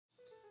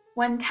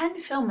When 10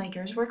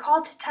 filmmakers were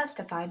called to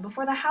testify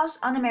before the House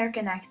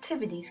Un-American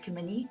Activities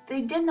Committee,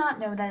 they did not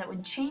know that it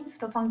would change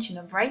the function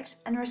of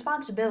rights and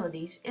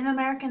responsibilities in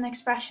American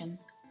expression.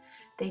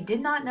 They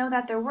did not know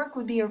that their work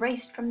would be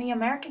erased from the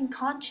American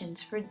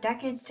conscience for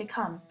decades to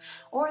come,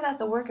 or that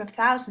the work of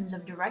thousands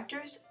of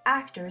directors,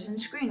 actors, and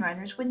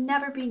screenwriters would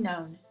never be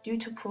known due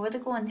to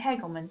political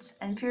entanglements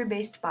and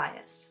fear-based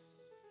bias.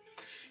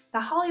 The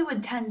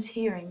Hollywood 10's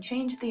hearing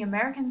changed the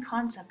American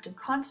concept of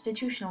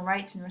constitutional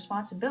rights and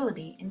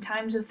responsibility in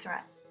times of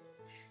threat.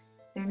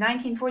 Their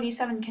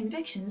 1947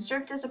 convictions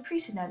served as a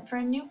precedent for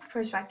a new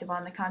perspective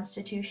on the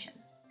Constitution,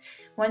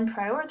 one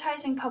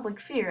prioritizing public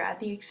fear at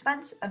the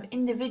expense of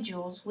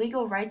individuals'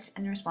 legal rights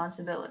and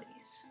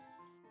responsibilities.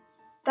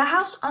 The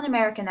House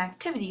Un-American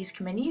Activities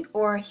Committee,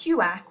 or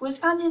HUAC, was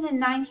founded in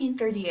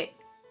 1938.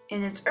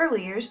 In its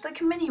early years, the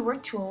committee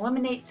worked to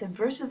eliminate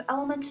subversive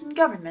elements in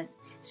government,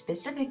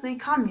 specifically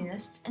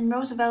communists and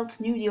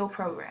Roosevelt's New Deal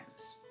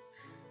programs.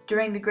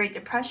 During the Great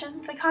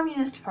Depression, the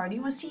Communist Party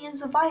was seen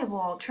as a viable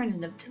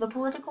alternative to the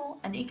political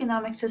and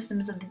economic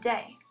systems of the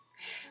day.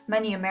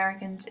 Many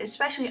Americans,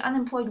 especially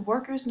unemployed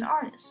workers and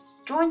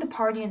artists, joined the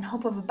party in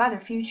hope of a better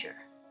future.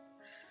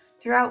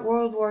 Throughout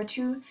World War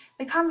II,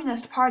 the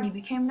Communist Party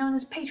became known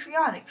as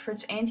patriotic for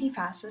its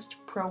anti-fascist,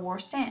 pro-war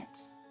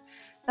stance.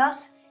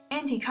 Thus,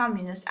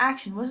 anti-communist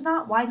action was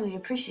not widely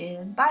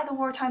appreciated by the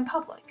wartime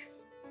public.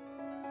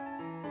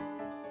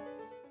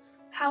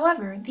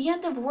 However, the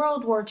end of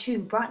World War II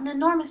brought an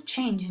enormous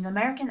change in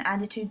American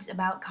attitudes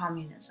about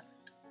communism.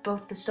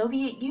 Both the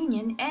Soviet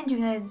Union and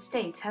United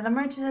States had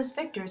emerged as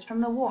victors from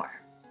the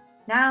war.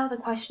 Now the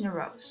question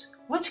arose,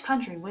 which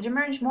country would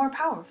emerge more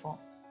powerful?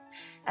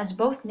 As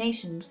both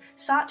nations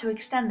sought to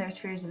extend their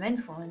spheres of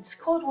influence,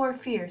 Cold War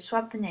fear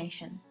swept the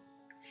nation.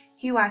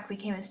 HUAC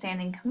became a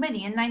standing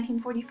committee in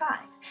 1945,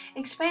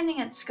 expanding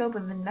its scope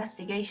of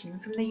investigation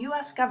from the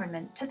U.S.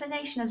 government to the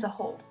nation as a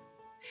whole.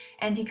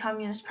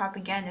 Anti-communist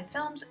propaganda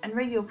films and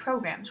radio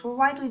programs were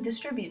widely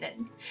distributed,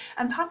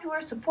 and popular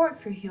support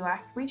for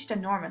HUAC reached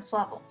enormous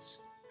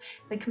levels.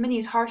 The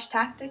committee's harsh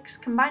tactics,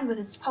 combined with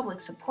its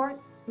public support,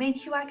 made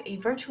HUAC a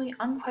virtually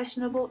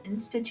unquestionable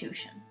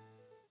institution.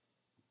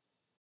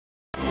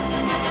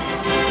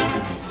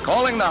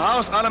 Calling the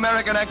House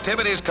Un-American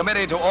Activities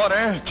Committee to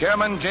order,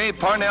 Chairman J.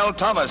 Parnell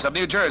Thomas of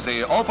New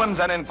Jersey opens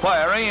an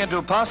inquiry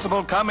into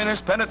possible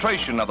communist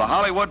penetration of the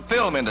Hollywood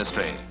film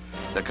industry.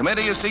 The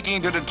committee is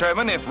seeking to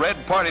determine if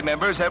Red Party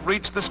members have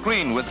reached the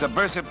screen with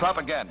subversive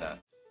propaganda.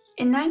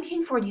 In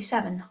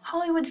 1947,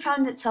 Hollywood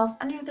found itself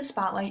under the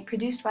spotlight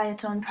produced by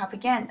its own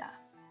propaganda.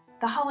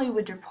 The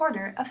Hollywood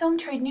Reporter, a film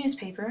trade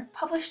newspaper,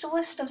 published a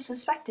list of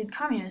suspected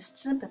communist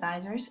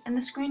sympathizers in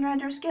the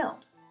Screenwriters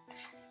Guild.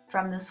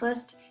 From this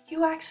list,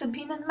 HUAC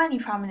subpoenaed many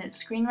prominent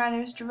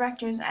screenwriters,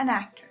 directors, and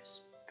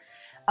actors.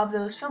 Of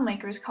those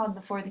filmmakers called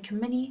before the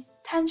committee,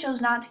 10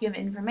 chose not to give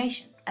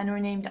information and were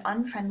named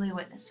unfriendly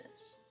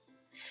witnesses.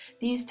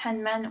 These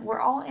 10 men were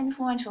all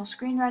influential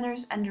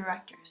screenwriters and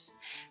directors,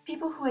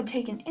 people who had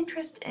taken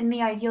interest in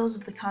the ideals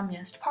of the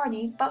Communist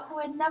Party but who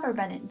had never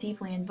been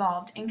deeply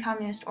involved in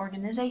communist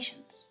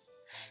organizations.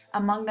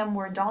 Among them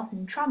were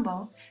Dalton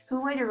Trumbo,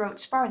 who later wrote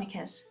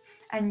Spartacus,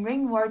 and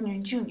Ring Lardner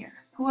Jr.,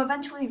 who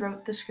eventually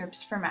wrote the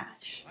scripts for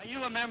MASH. Are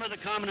you a member of the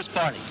Communist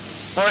Party?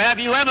 Or have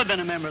you ever been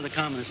a member of the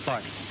Communist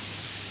Party?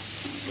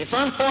 It's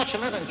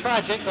unfortunate and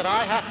tragic that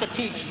I have to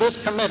teach this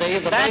committee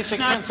the basic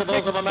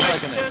principles of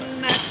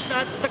Americanism. That's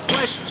not the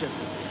question.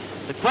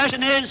 The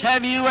question is,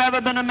 have you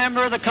ever been a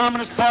member of the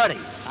Communist Party?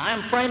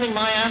 I'm framing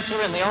my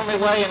answer in the only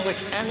way in which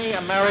any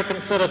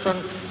American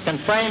citizen can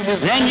frame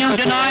his Then you answer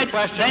to denied- a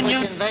question then which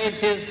you- invades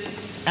his,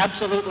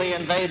 absolutely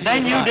invades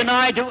Then his you right.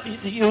 denied,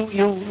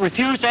 you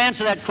refused to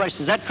answer that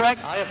question. Is that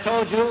correct? I have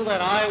told you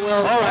that I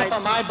will All right.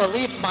 offer my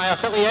beliefs, my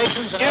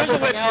affiliations, and Here's the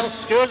everything witness.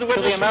 else Here's the to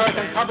witness. the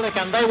American public,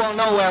 and they will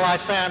know where I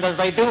stand, as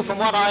they do from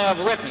what I have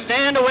written.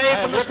 Stand away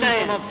I from have the written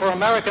stand. for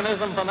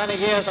Americanism for many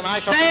years, and I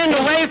shall Stand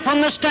continue away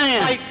from the to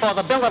stand. fight for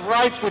the Bill of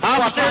Rights, which you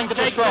I'll are trying to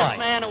take destroy. this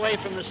man away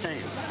from the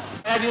stand.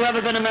 Have you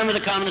ever been a member of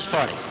the Communist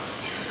Party?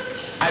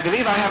 I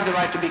believe I have the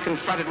right to be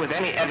confronted with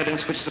any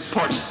evidence which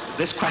supports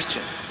this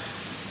question.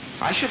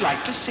 I should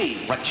like to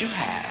see what you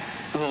have.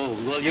 Oh,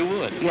 well, you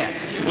would. Yes.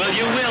 Well,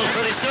 you will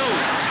pretty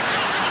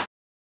soon.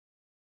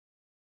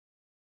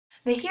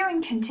 The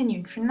hearing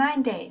continued for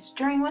 9 days,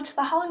 during which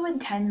the Hollywood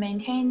 10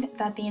 maintained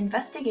that the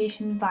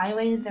investigation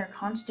violated their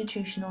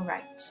constitutional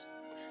rights.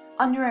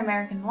 Under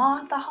American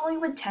law, the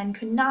Hollywood 10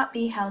 could not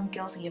be held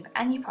guilty of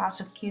any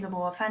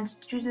prosecutable offense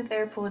due to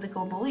their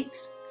political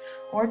beliefs,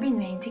 or be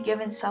made to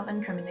give a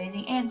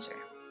self-incriminating answer.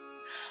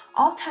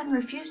 All 10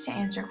 refused to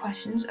answer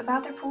questions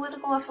about their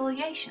political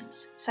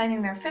affiliations,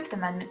 citing their Fifth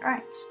Amendment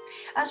rights,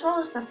 as well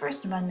as the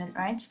First Amendment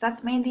rights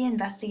that made the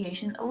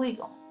investigation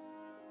illegal.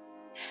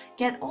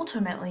 Yet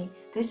ultimately,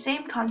 the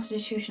same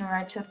constitutional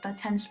rights that the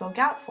 10 spoke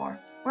out for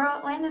were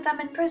what landed them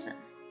in prison.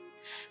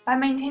 By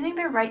maintaining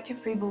their right to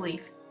free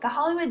belief, the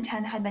Hollywood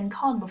 10 had been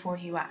called before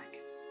HUAC.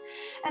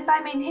 And by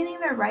maintaining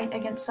their right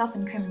against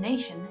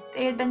self-incrimination,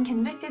 they had been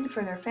convicted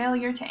for their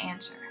failure to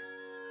answer.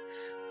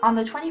 On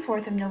the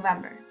 24th of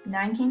November,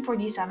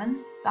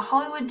 1947, the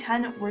Hollywood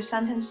 10 were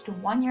sentenced to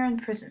 1 year in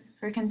prison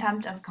for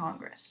contempt of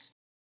Congress.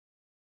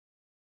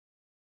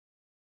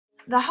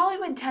 The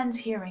Hollywood 10's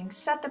hearings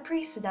set the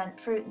precedent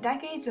for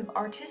decades of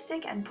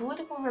artistic and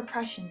political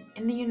repression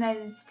in the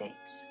United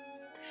States.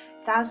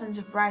 Thousands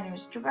of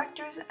writers,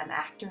 directors, and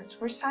actors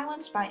were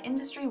silenced by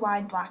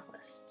industry-wide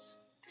blacklists.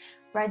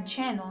 Red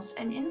Channels,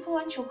 an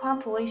influential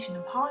compilation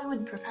of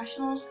Hollywood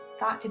professionals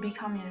thought to be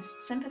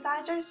communist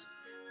sympathizers,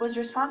 was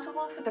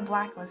responsible for the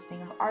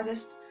blacklisting of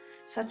artists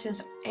such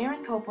as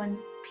Aaron Copland,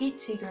 Pete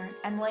Seeger,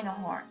 and Lena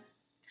Horne.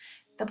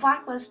 The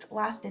blacklist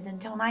lasted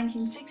until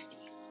 1960,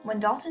 when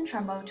Dalton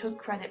Trumbo took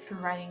credit for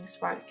writing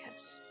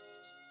Spartacus.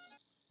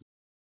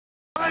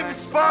 I'm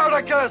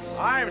Spartacus!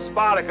 I'm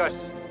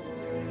Spartacus!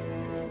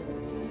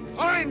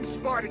 I'm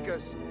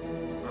Spartacus!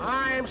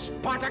 I'm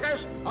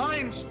Spartacus!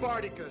 I'm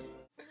Spartacus!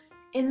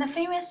 In the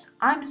famous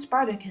I'm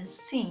Spartacus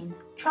scene,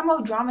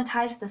 Trumbo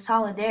dramatized the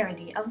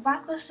solidarity of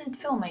blacklisted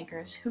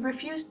filmmakers who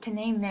refused to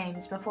name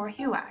names before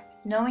HUAC,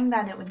 knowing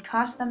that it would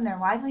cost them their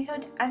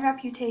livelihood and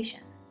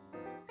reputation.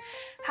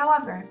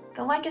 However,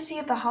 the legacy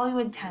of the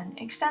Hollywood 10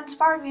 extends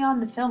far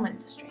beyond the film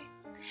industry.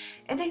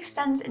 It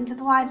extends into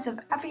the lives of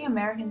every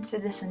American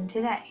citizen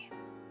today.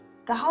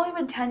 The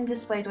Hollywood 10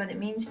 displayed what it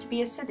means to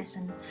be a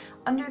citizen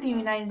under the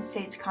United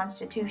States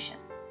Constitution,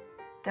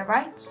 the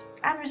rights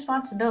and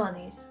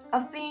responsibilities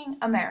of being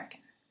American.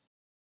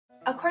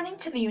 According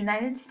to the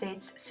United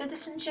States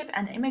Citizenship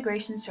and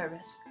Immigration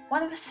Service,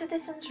 one of a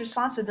citizen's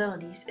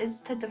responsibilities is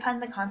to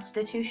defend the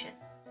Constitution.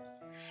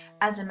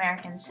 As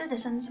American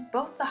citizens,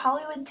 both the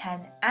Hollywood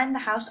 10 and the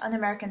House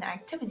Un-American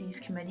Activities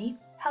Committee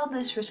held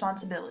this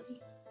responsibility.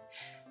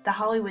 The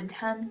Hollywood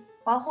 10,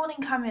 while holding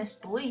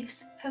communist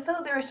beliefs,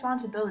 fulfilled their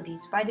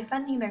responsibilities by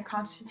defending their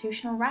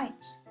constitutional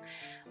rights,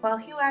 while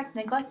HUAC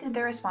neglected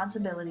their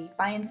responsibility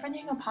by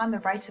infringing upon the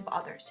rights of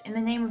others in the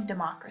name of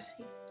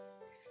democracy.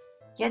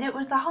 Yet it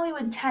was the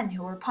Hollywood 10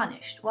 who were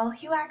punished, while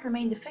HUAC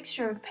remained a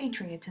fixture of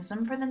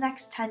patriotism for the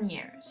next 10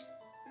 years.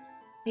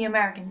 The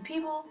American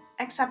people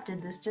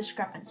accepted this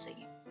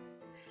discrepancy.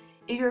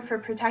 Eager for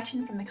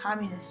protection from the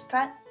communist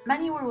threat,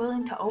 many were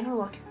willing to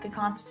overlook the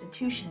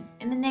Constitution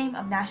in the name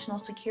of national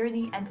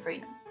security and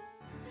freedom.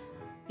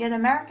 Yet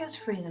America's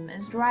freedom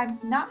is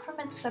derived not from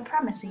its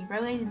supremacy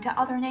related to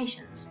other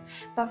nations,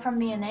 but from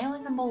the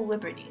inalienable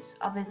liberties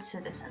of its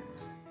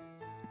citizens.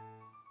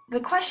 The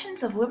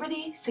questions of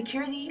liberty,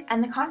 security,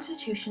 and the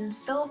Constitution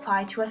still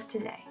apply to us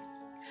today.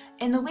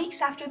 In the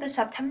weeks after the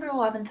September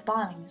 11th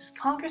bombings,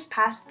 Congress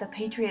passed the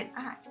Patriot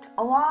Act,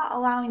 a law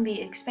allowing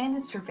the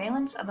expanded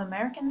surveillance of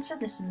American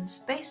citizens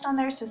based on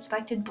their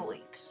suspected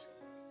beliefs.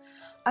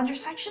 Under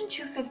Section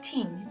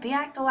 215, the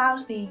Act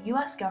allows the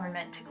U.S.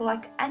 government to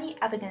collect any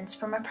evidence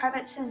from a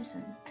private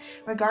citizen,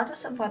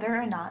 regardless of whether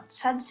or not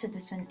said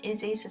citizen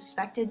is a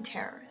suspected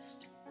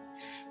terrorist.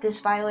 This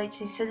violates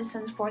a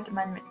citizen's Fourth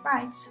Amendment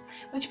rights,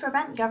 which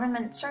prevent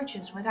government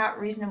searches without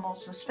reasonable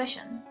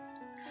suspicion.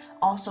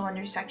 Also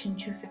under Section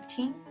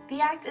 215,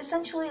 the Act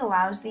essentially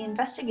allows the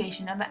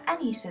investigation of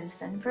any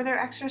citizen for their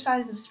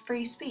exercise of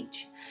free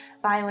speech,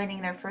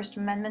 violating their First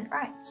Amendment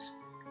rights.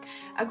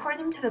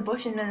 According to the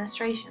Bush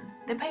administration,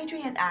 the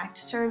Patriot Act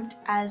served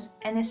as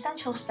an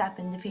essential step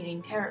in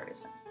defeating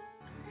terrorism.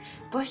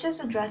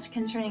 Bush's address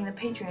concerning the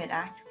Patriot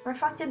Act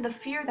reflected the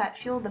fear that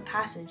fueled the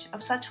passage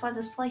of such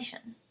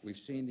legislation. We've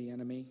seen the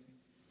enemy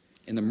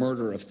in the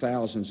murder of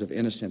thousands of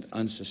innocent,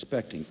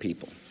 unsuspecting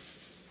people.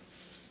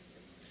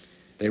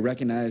 They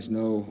recognize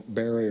no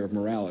barrier of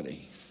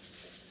morality.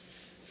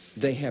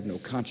 They have no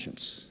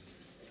conscience.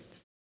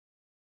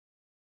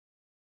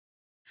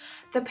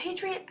 The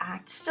Patriot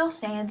Act still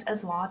stands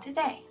as law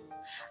today.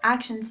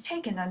 Actions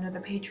taken under the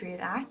Patriot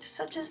Act,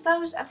 such as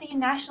those of the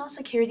National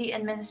Security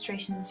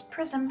Administration's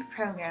PRISM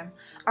program,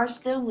 are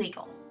still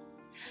legal.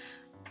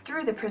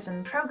 Through the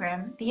PRISM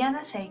program, the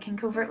NSA can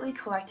covertly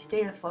collect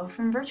data flow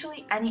from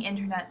virtually any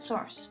internet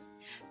source.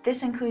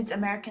 This includes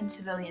American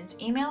civilians'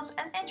 emails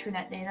and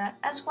internet data,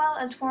 as well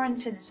as foreign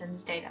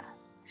citizens' data.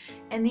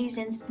 In these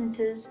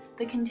instances,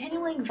 the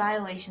continuing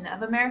violation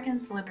of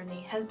Americans'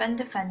 liberty has been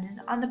defended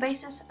on the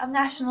basis of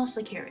national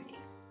security.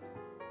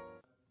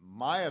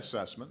 My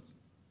assessment,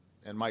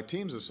 and my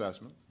team's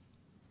assessment,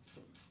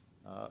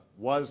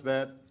 was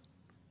that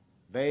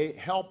they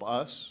help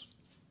us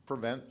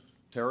prevent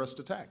terrorist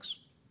attacks.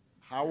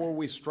 How are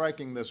we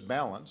striking this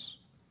balance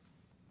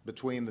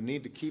between the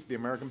need to keep the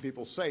American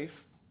people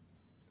safe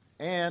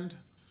and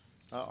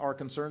our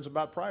concerns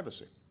about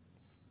privacy?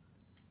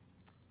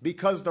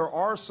 Because there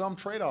are some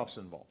trade-offs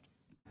involved.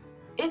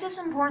 It is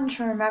important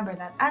to remember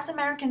that as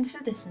American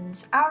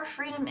citizens, our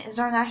freedom is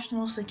our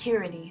national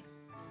security.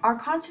 Our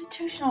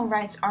constitutional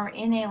rights are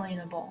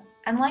inalienable,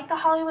 and like the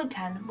Hollywood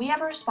 10, we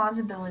have a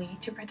responsibility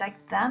to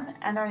protect them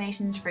and our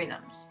nation's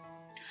freedoms.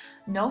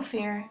 No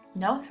fear,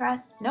 no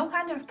threat, no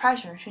kind of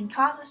pressure should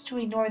cause us to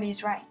ignore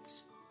these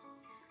rights.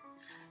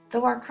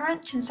 Though our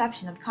current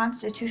conception of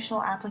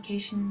constitutional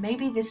application may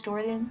be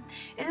distorted,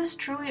 it is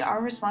truly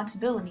our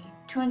responsibility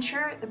to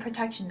ensure the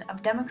protection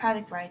of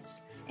democratic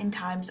rights in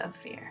times of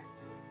fear.